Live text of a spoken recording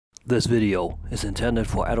This video is intended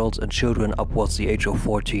for adults and children upwards the age of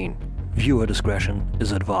 14. Viewer discretion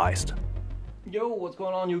is advised. Yo, what's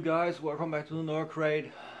going on, you guys? Welcome back to the Nerd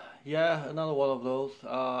Crate. Yeah, another one of those.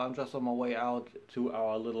 I'm just on my way out to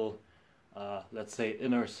our little, let's say,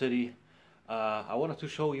 inner city. I wanted to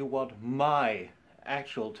show you what my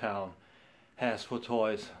actual town has for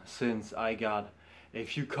toys, since I got a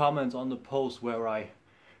few comments on the post where I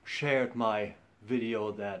shared my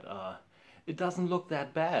video that it doesn't look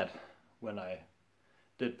that bad when I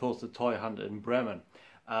did post a toy hunt in Bremen.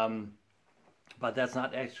 But that's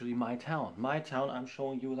not actually my town. My town I'm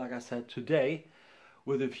showing you, like I said, today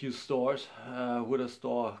with a few stores. With a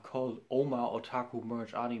store called Oma Otaku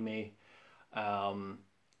Merch Anime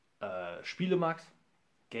Spielemax,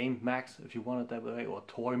 Game Max if you want it that way, or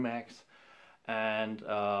Toy Max. And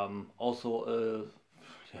also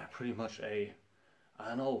yeah, pretty much a, I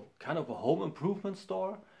don't know, kind of a home improvement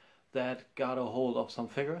store that got a hold of some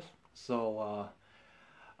figures. So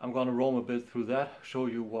I'm gonna roam a bit through that, show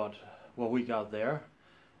you what we got there.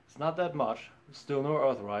 It's not that much, still no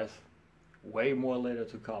Earthrise, way more later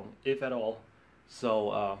to come, if at all.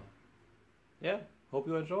 So yeah, hope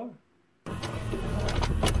you enjoy.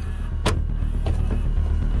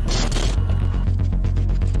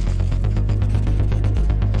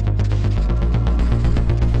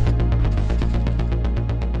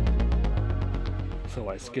 So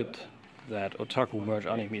I skipped that Otaku Merch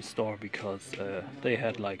Anime store because they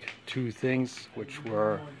had like two things, which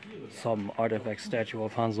were some artifact statue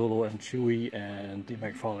of Han Solo and Chewie and the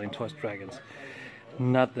McFarlane Toys Dragons.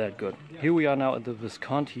 Not that good. Here we are now at the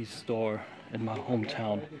Visconti store in my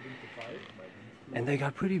hometown, and they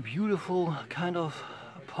got pretty beautiful kind of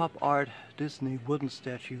pop art Disney wooden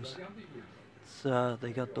statues.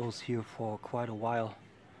 They got those here for quite a while,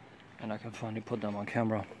 and I can finally put them on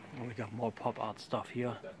camera. We got more pop art stuff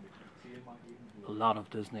here. A lot of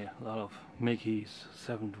Disney, a lot of Mickey's,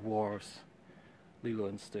 Seven Dwarfs, Lilo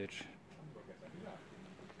and Stitch.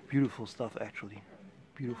 Beautiful stuff, actually.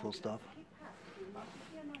 Beautiful stuff.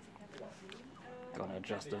 Gonna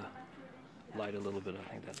adjust the light a little bit, I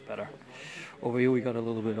think that's better. Over here we got a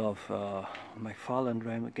little bit of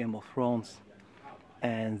McFarlane Game of Thrones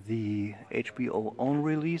and the HBO own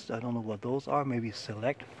release. I don't know what those are, maybe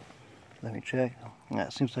Select. Let me check. Yeah,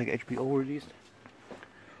 it seems like HBO released.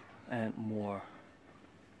 And more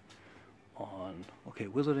on, okay,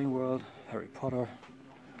 Wizarding World, Harry Potter,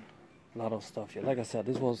 a lot of stuff here. Like I said,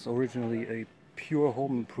 this was originally a pure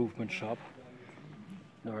home improvement shop.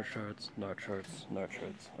 Nerd shirts, nerd shirts, nerd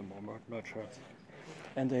shirts, and more nerd shirts.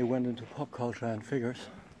 And they went into pop culture and figures.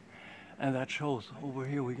 And that shows. Over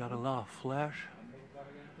here we got a lot of Flash,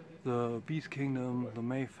 the Beast Kingdom, the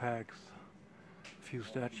Mayfax, a few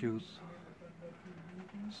statues,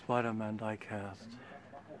 Spider-Man diecast,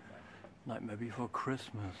 Nightmare Before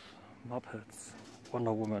Christmas, Muppets,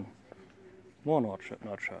 Wonder Woman, more nerd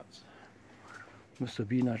shirts. Mr.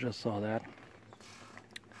 Bean, I just saw that.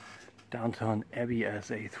 Downtown Abbey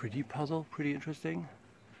as a 3D puzzle, pretty interesting.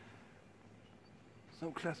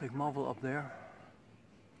 Some classic Marvel up there.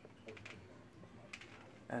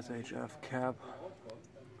 SHF Cap.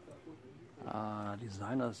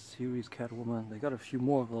 Designer Series Catwoman. They got a few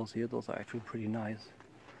more of those here. Those are actually pretty nice.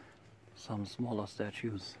 Some smaller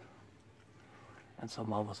statues. And some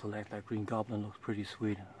Marvel Select, like Green Goblin, looks pretty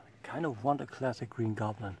sweet. I kind of want a classic Green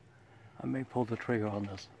Goblin. I may pull the trigger on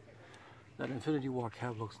this. That Infinity War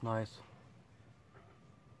cap looks nice.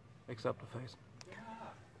 Except the face.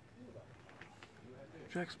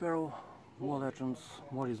 Jack Sparrow, more Legends,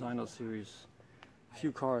 more Designer Series. A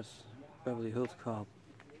few cars, Beverly Hills Cop,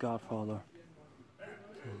 Godfather.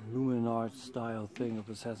 Luminart style thing of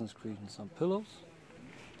Assassin's Creed, and some pillows.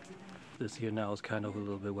 This here now is kind of a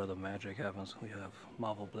little bit where the magic happens. We have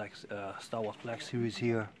Marvel Black, Star Wars Black Series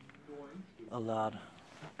here, a lot,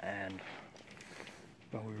 and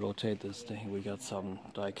when we rotate this thing, we got some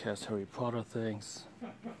die-cast Harry Potter things.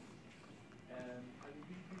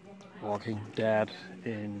 Walking Dead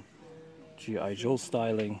in G.I. Joe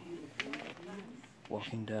styling.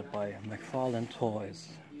 Walking Dead by McFarlane Toys.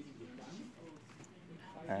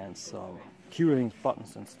 And some keyrings,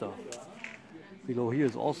 buttons and stuff. Below here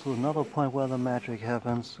is also another point where the magic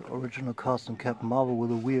happens. Original custom Captain Marvel with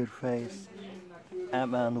a weird face.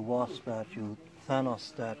 Ant-Man the Wasp statue. Thanos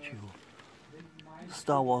statue.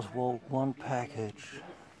 Star Wars Vogue 1 package.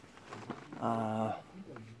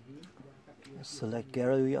 Select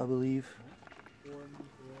Gallery, I believe.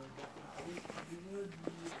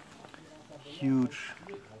 Huge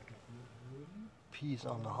piece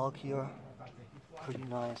on the Hulk here. Pretty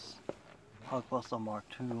nice. Hulkbuster Mark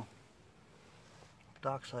II.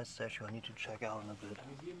 Dark Side statue I need to check out in a bit.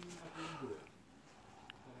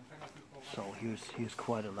 So here's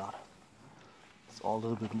quite a lot. It's all a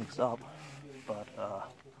little bit mixed up, but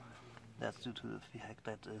that's due to the fact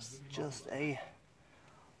that it's just a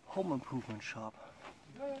home improvement shop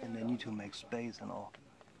and they need to make space and all.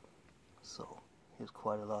 So here's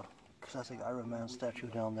quite a lot. Classic Iron Man statue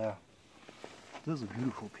down there. This is a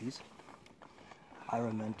beautiful piece.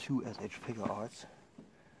 Iron Man 2 SH Figure Arts.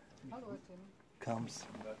 Comes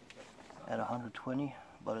at 120,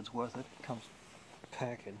 but it's worth it. Comes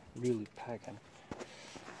packing, really packing.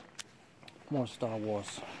 More Star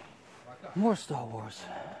Wars. More Star Wars.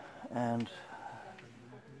 And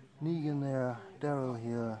Negan there, Daryl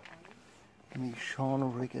here, me,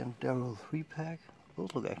 Sean, Rick and Daryl 3-pack. Those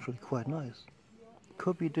look actually quite nice.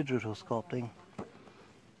 Could be digital sculpting.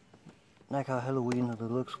 NECA Halloween, the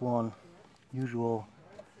Deluxe one. Usual.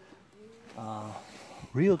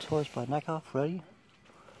 Real toys by NECA, Freddy.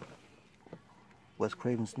 Wes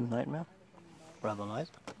Craven's New Nightmare. Rather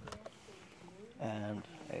nice. And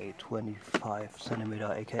a 25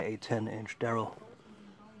 centimeter, aka 10-inch Daryl.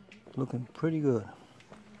 Looking pretty good.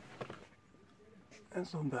 And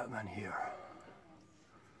some Batman here.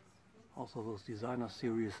 Also those designer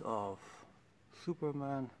series of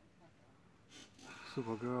Superman,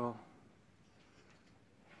 Supergirl,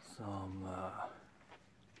 some,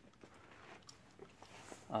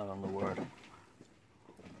 I don't know the word.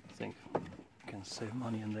 I think you can save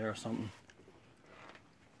money in there or something.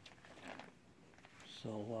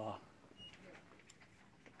 So,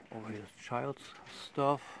 over here's child's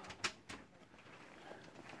stuff.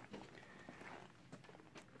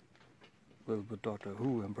 A little bit Doctor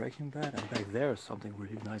Who and Breaking Bad, and back there is something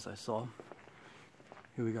really nice I saw.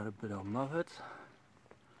 Here we got a bit of Muppets.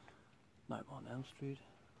 Nightmare on Elm Street.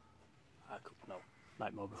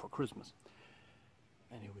 Nightmare Before Christmas.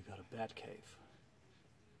 And here we got a Bat Cave.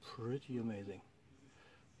 Pretty amazing.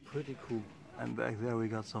 Pretty cool. And back there we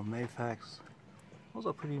got some Mayfax. Those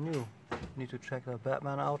are pretty new. Need to check that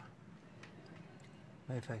Batman out.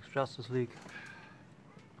 Mayfax Justice League.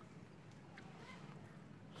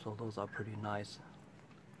 So those are pretty nice.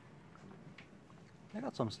 I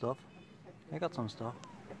got some stuff.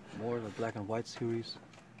 More of the black and white series.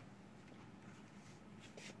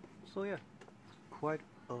 So yeah, quite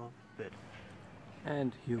a bit.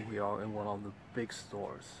 And here we are in one of the big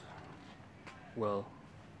stores. Well,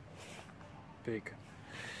 big.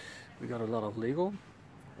 We got a lot of Lego,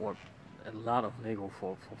 or a lot of Lego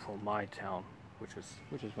for my town, which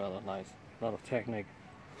is rather nice. A lot of Technic.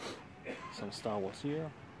 Some Star Wars here.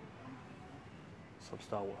 Some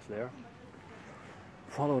Star Wars there.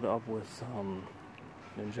 Followed up with some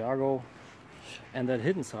Ninjago and that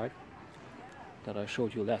hidden side that I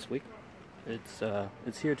showed you last week.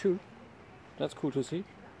 It's here too. That's cool to see.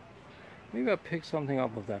 Maybe I picked something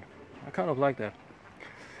up of that. I kind of like that.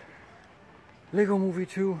 Lego Movie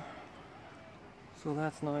 2. So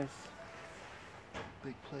that's nice.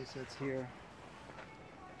 Big play sets here.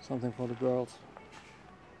 Something for the girls.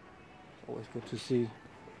 Always good to see.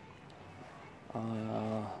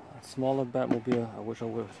 A smaller Batmobile. I wish I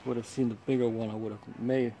would have seen the bigger one. I would have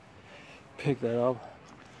may pick that up.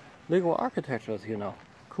 Lego Architecture is here now.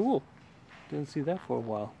 Cool. Didn't see that for a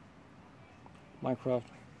while. Minecraft.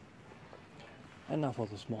 And now for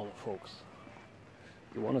the smaller folks.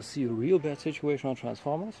 You want to see a real bad situation on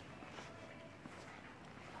Transformers?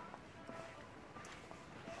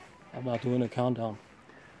 I'm not doing a countdown.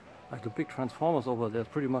 Like the big Transformers over there is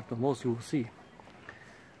pretty much the most you will see.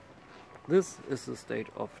 This is the state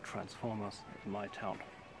of Transformers in my town.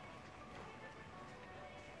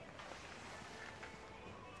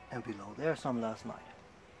 And below there some last night.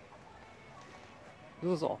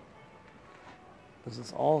 This is all. This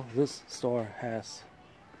is all this store has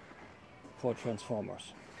for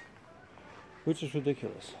Transformers. Which is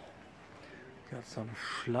ridiculous. Got some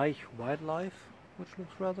Schleich Wildlife, which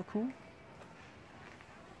looks rather cool.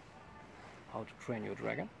 How to Train Your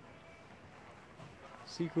Dragon.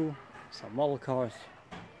 Siku, some model cars.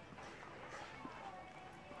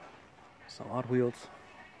 Some Hot Wheels.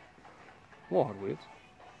 More Hot Wheels.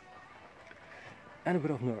 And a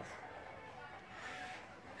bit of Nerf.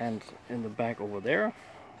 And in the back over there,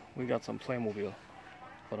 we got some Playmobil.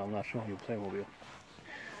 But I'm not showing you Playmobil.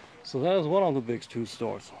 So that is one of the big two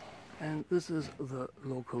stores. And this is the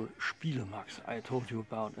local Spielemax I told you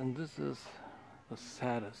about. And this is the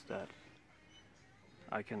saddest that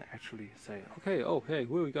I can actually say, okay, oh hey,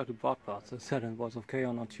 we got the bot parts. I said in Voice of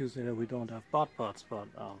Chaos on Tuesday that we don't have bot parts, but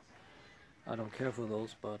I don't care for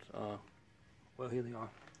those, but well, here they are.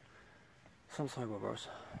 Some Cyberverse.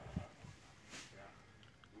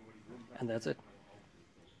 And that's it.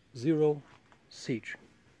 Zero Siege.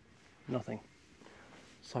 Nothing.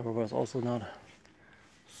 Cyberverse also not.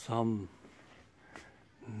 Some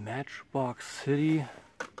Matchbox City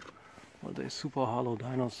with a super hollow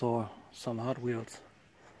dinosaur, some Hot Wheels.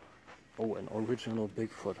 Oh, an original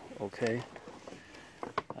Bigfoot. Okay,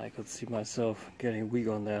 I could see myself getting weak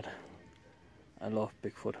on that. I love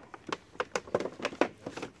Bigfoot.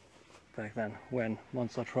 Back then, when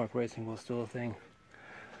monster truck racing was still a thing.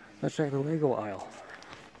 Let's check the Lego aisle.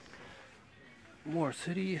 More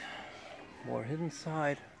city, more hidden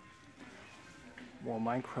side, more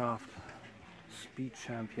Minecraft, speed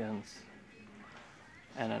champions,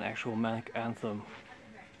 and an actual Manic Anthem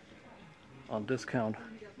on discount.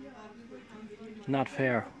 Not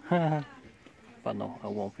fair. But no, I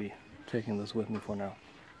won't be taking this with me for now.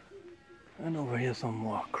 And over here some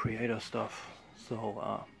more creator stuff.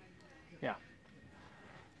 So yeah,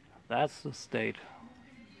 that's the state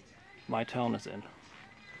my town is in,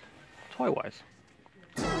 toy-wise.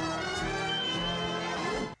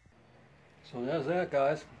 So there's that,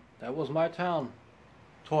 guys. That was my town,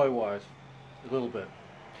 toy-wise, a little bit.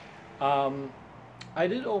 I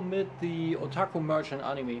did omit the otaku merch and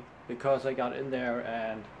anime because I got in there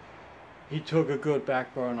and he took a good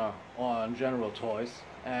back burner on general toys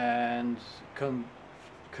and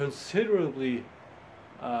considerably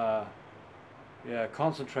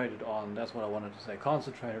concentrated on, that's what I wanted to say,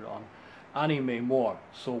 concentrated on anime more,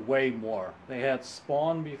 so way more. They had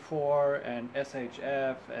Spawn before and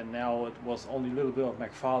SHF, and now it was only a little bit of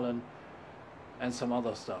McFarlane and some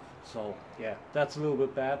other stuff. So yeah, that's a little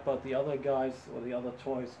bit bad, but the other guys or the other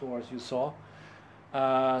toy stores you saw,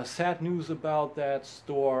 sad news about that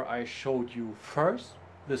store I showed you first,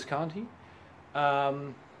 Visconti.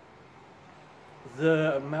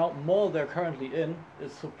 The mall they're currently in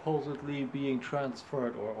is supposedly being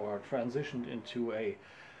transferred or transitioned into a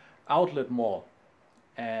outlet mall,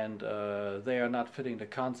 and they are not fitting the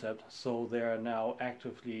concept, so they are now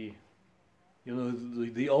actively, you know,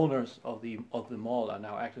 the owners of the mall are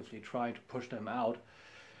now actively trying to push them out.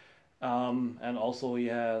 And also he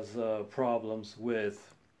has problems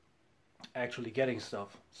with actually getting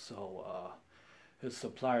stuff, so his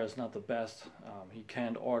supplier is not the best. He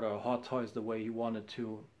can't order hot toys the way he wanted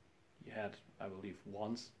to. He had, I believe,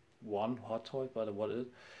 one hot toy, but what is it?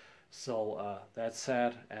 So that's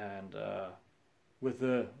sad, and with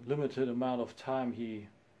the limited amount of time he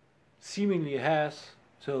seemingly has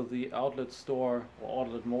till the outlet store or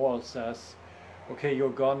outlet mall says, okay,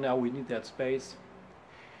 you're gone now, we need that space.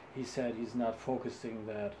 He said he's not focusing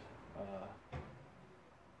that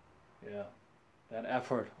that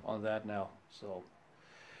effort on that now. So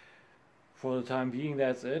for the time being,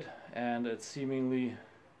 that's it, and it's seemingly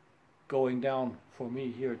going down for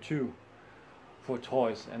me here too, for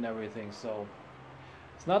toys and everything. So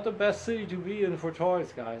it's not the best city to be in for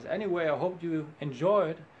toys, guys. Anyway, I hope you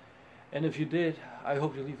enjoyed, and if you did, I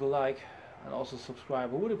hope you leave a like and also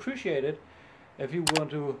subscribe. I would appreciate it if you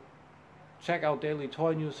want to check out daily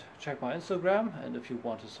toy news, check my Instagram, and if you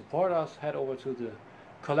want to support us, head over to the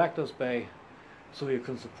Collector's Bay so you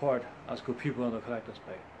can support us good people in the Collector's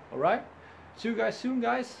Bay. Alright? See you guys soon,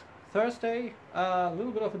 guys. Thursday, a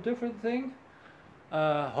little bit of a different thing.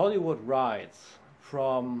 Hollywood Rides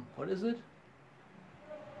from, what is it?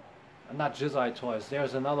 Not Jizai Toys,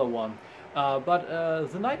 there's another one. But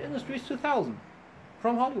the Night Industries 2000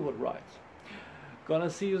 from Hollywood Rides. Gonna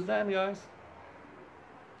see you then, guys.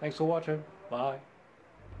 Thanks for watching. Bye.